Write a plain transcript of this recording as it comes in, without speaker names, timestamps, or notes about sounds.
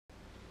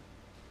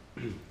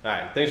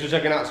Alright, thanks for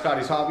checking out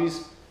Scotty's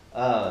Hobbies.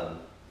 Not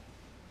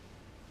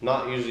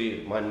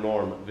usually my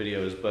norm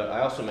videos, but I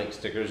also make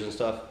stickers and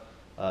stuff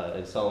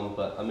and sell them.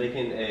 But I'm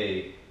making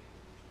a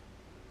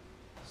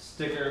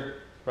sticker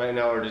right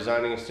now, or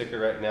designing a sticker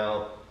right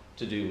now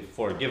to do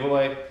for a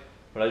giveaway.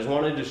 But I just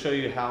wanted to show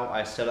you how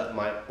I set up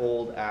my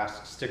old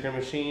ass sticker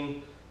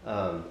machine.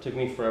 Took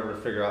me forever to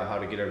figure out how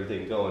to get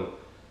everything going.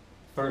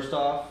 First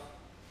off,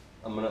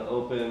 I'm gonna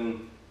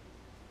open,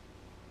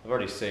 I've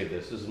already saved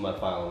this. This is my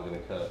file I'm gonna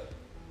cut.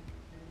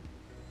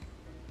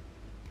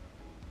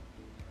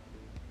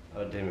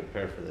 I didn't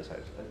prepare for this.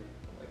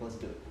 Let's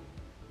do it.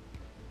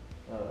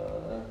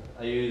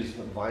 I use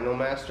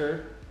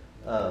VinylMaster.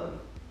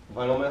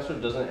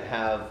 VinylMaster doesn't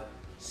have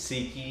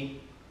Seiki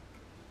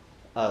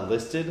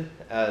listed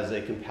as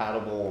a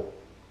compatible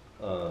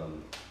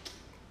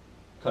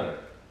cutter,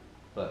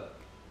 but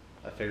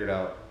I figured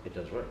out it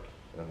does work,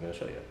 and I'm going to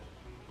show you.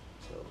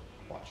 So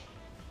watch.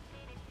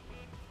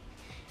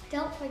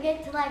 Don't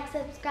forget to like,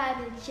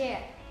 subscribe, and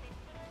share.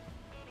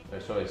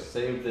 Right, so I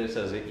saved this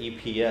as an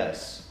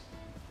EPS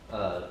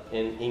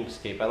in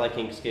Inkscape. I like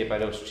Inkscape. I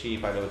know it's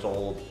cheap. I know it's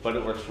old, but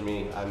it works for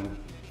me. I'm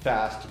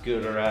fast,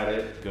 gooder at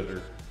it.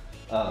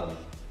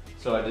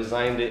 So I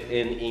designed it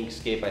in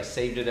Inkscape. I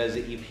saved it as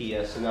an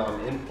EPS, and now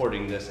I'm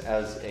importing this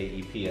as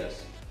a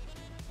EPS.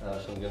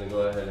 So I'm going to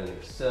go ahead and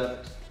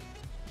accept.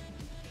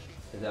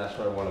 And that's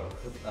where I want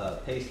to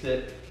paste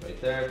it, right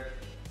there.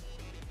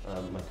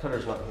 My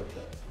cutter's not hooked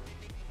up.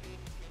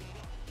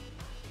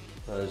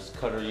 There's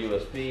cutter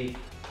USB.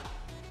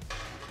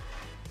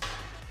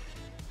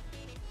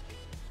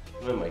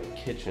 I'm in my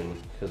kitchen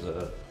because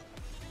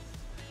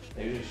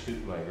I usually shoot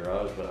in my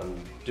garage, but I'm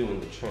doing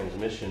the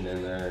transmission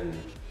in there and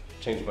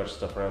change a bunch of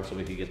stuff around so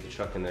we could get the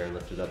truck in there and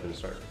lift it up and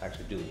start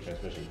actually doing the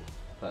transmission.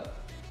 But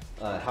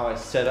how I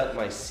set up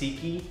my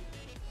Seiki,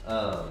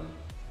 I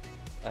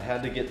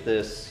had to get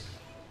this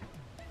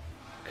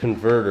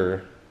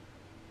converter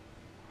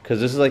because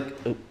this is like,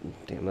 oh,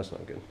 damn, that's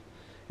not good.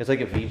 It's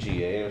like a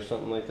VGA or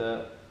something like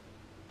that.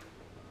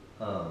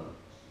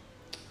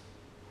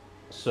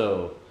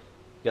 So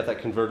got that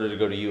converter to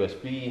go to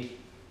USB.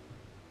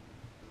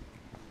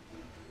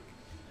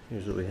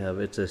 Here's what we have.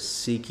 It's a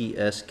Seiki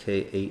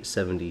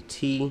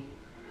SK870T.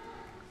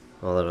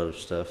 All that other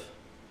stuff.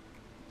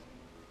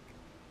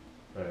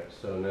 Alright,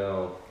 so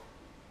now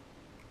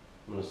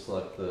I'm going to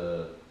select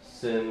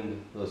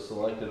send the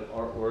selected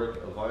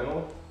artwork of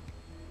vinyl.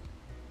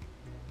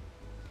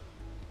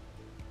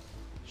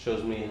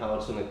 Shows me how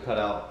it's going to cut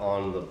out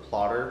on the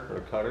plotter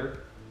or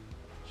cutter.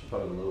 Should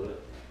probably load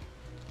it.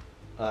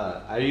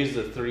 I use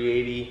the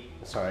 3M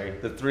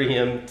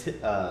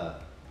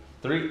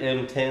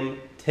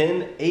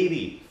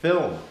 1080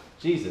 film.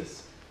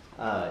 Jesus.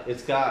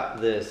 It's got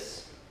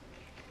this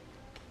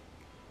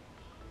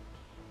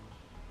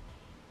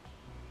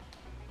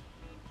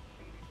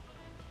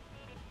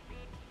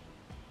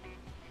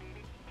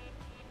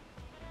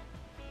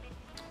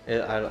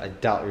I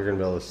doubt you're gonna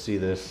be able to see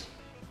this,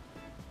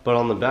 but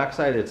on the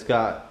backside it's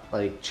got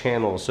like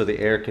channels so the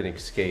air can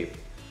escape.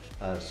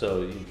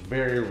 So you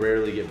very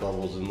rarely get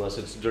bubbles unless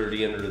it's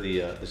dirty under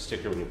the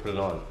sticker when you put it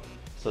on.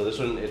 So this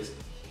one, it's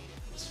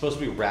supposed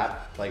to be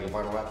wrapped, like a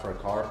vinyl wrap for a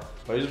car.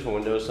 But I use it for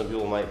windows. Some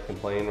people might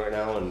complain right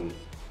now, and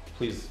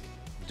please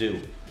do.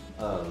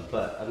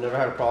 But I've never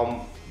had a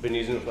problem. Been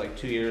using it for like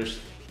 2 years,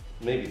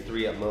 maybe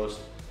 3 at most.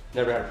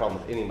 Never had a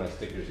problem with any of my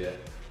stickers yet.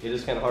 It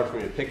is kind of hard for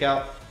me to pick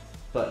out,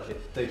 but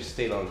they've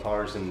stayed on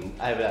cars, and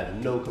I've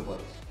had no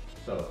complaints.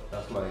 So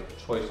that's my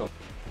choice on.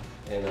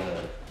 And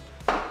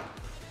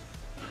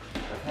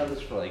I've had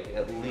this for like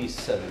at least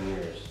 7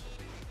 years.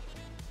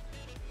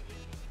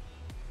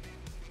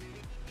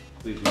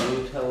 We've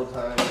moved hella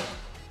times.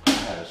 I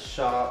had a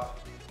shop.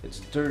 It's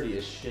dirty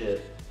as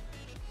shit.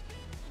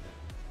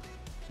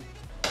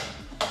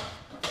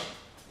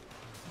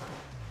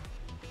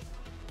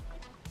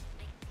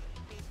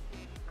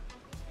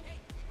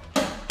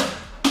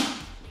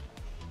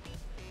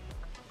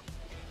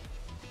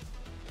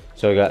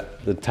 So I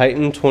got the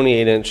Titan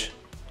 28-inch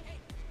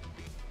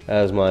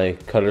as my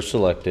cutter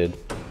selected.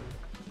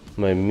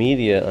 My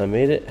media, I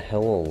made it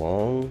hella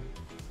long.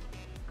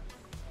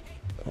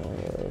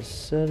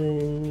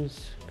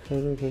 Settings,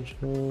 cutter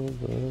control,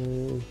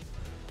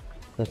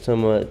 that's how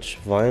much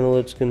vinyl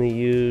it's going to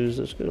use.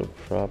 Let's go to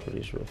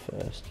properties real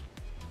fast.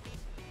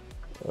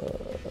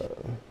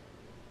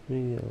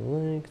 Media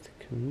length,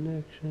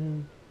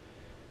 connection,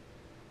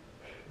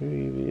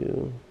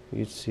 preview. You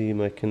can see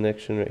my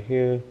connection right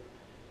here.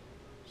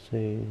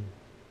 Say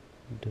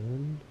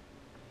done.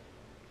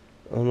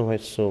 I don't know why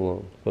it's so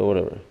long, but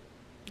whatever.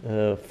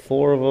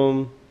 4 of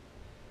them.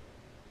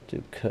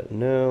 Do cut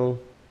now.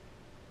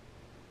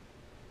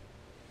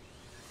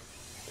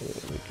 There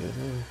we go.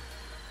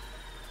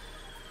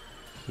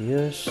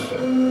 Yes.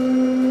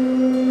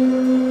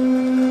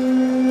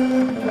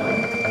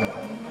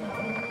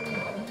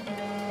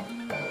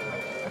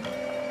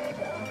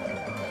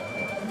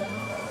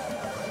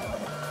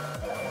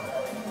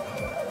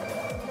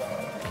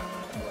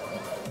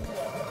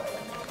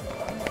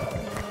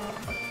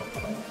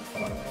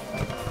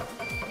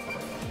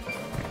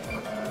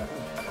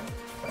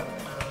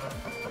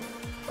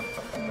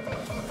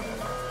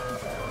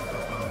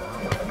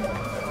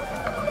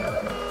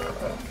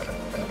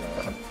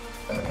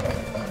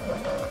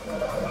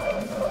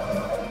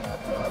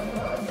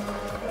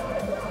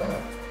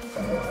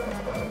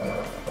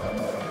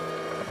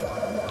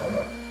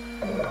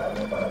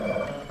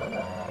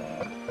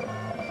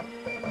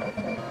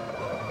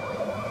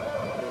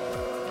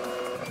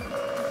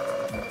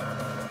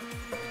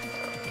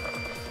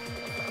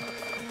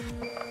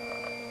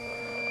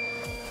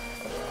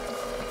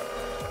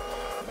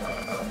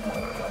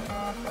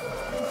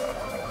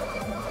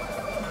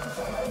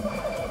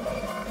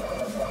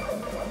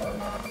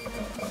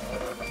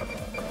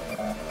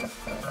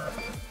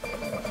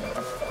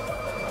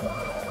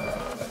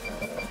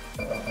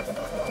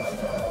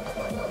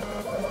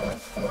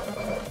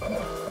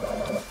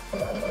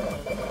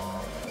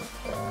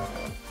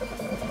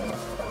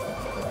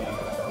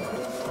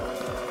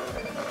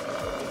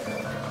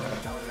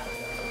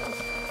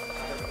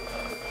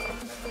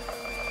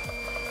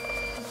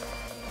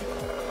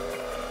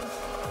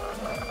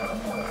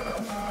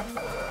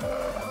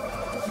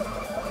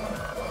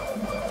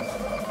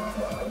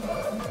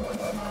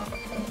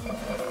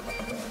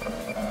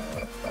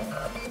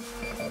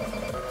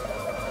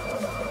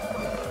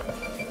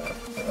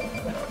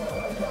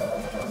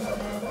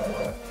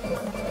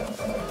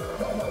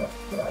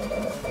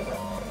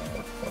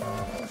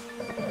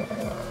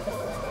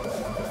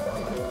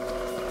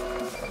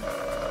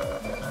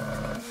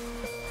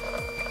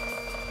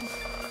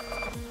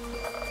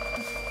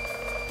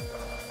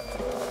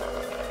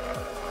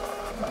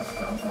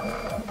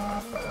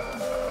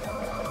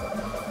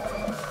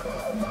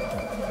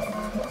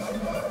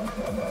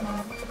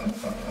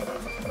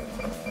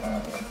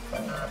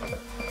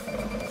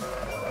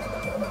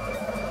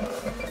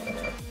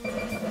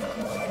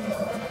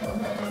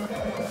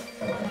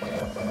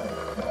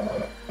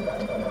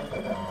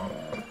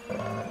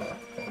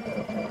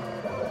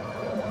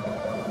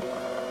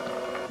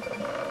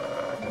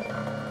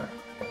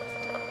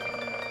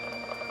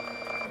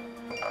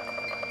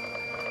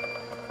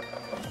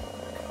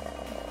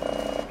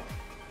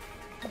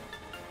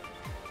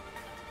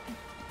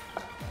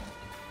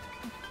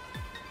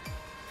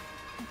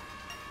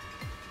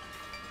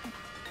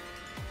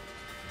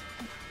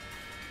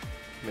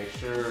 Make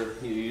sure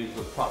you use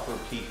the proper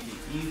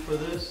PPE for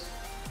this,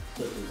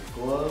 such as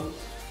gloves,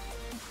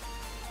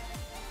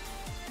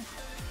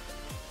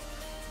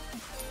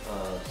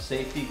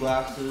 safety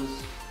glasses,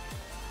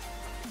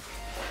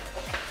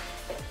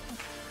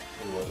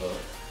 and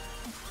whatnot.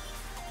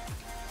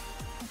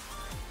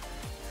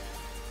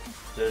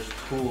 There's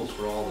tools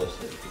for all this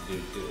that you can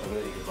do too. I mean,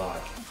 that you can buy.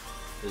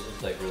 This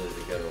is like really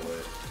the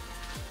getaway.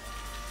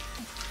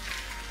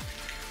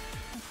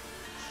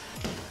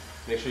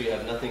 Make sure you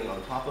have nothing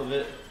on top of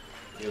it.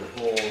 Your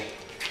whole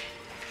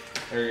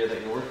area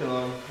that you're working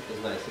on is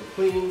nice and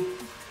clean.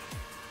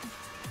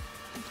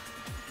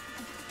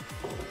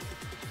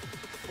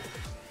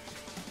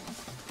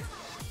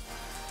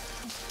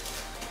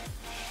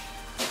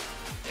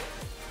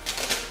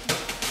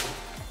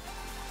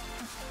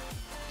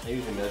 I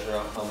usually measure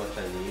out how much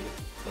I need,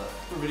 but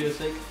for video's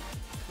sake,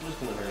 I'm just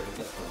gonna hurry up and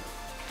cut some.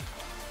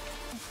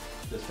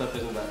 This stuff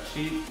isn't that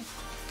cheap,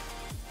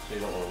 so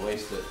you don't want to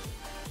waste it.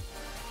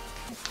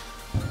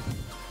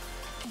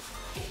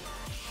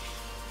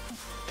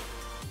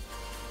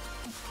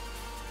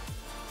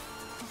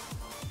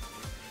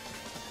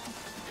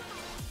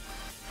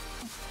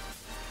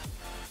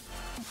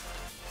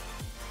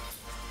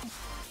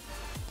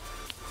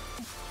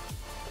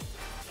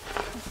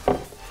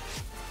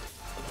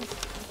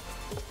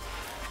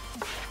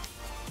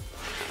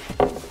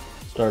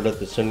 Start at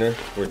the center,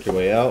 work your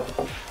way out.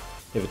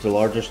 If it's a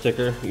larger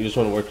sticker, you just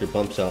want to work your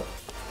bumps out.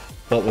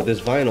 But with this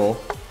vinyl,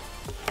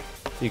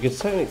 you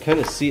can kind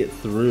of see it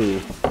through.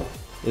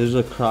 There's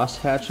a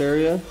crosshatch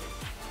area.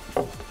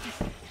 I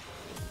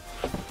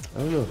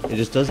don't know, it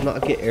just does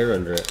not get air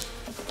under it.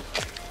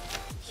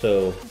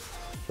 So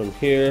from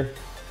here,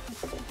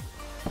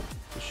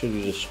 it should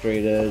be just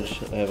straight edge.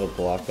 I have a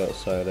block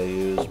outside I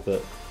use,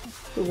 but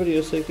for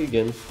video's sake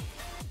again.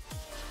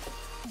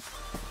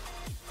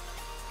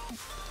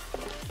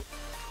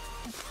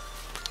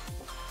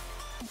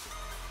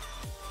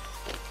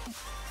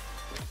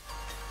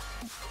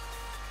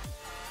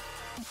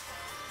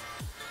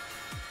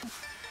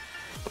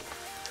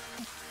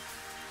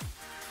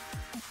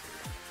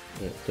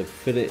 To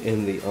fit it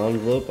in the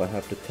envelope, I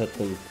have to cut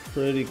them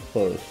pretty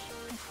close.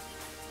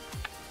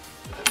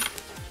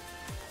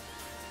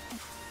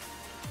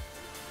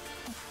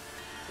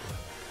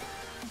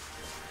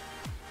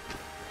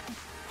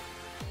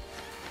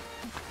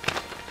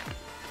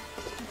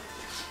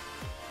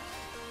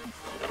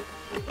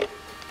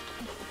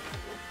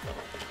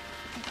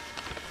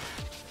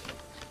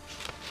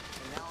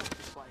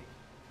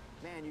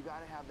 Man, you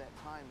gotta have that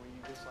time where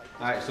you just like.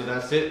 All right, so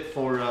that's it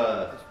for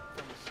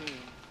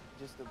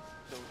just the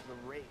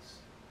race,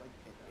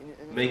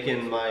 like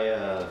making my you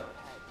know?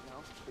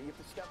 But you have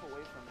to step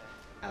away from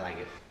it. I like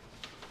it.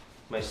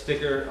 My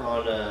sticker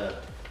on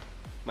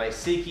my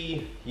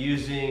Seiki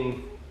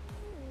using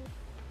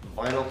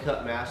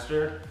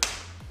VinylMaster.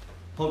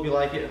 Hope you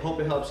like it. Hope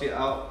it helps you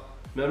out.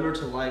 Remember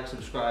to like,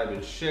 subscribe,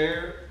 and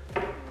share.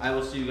 I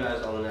will see you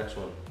guys on the next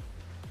one.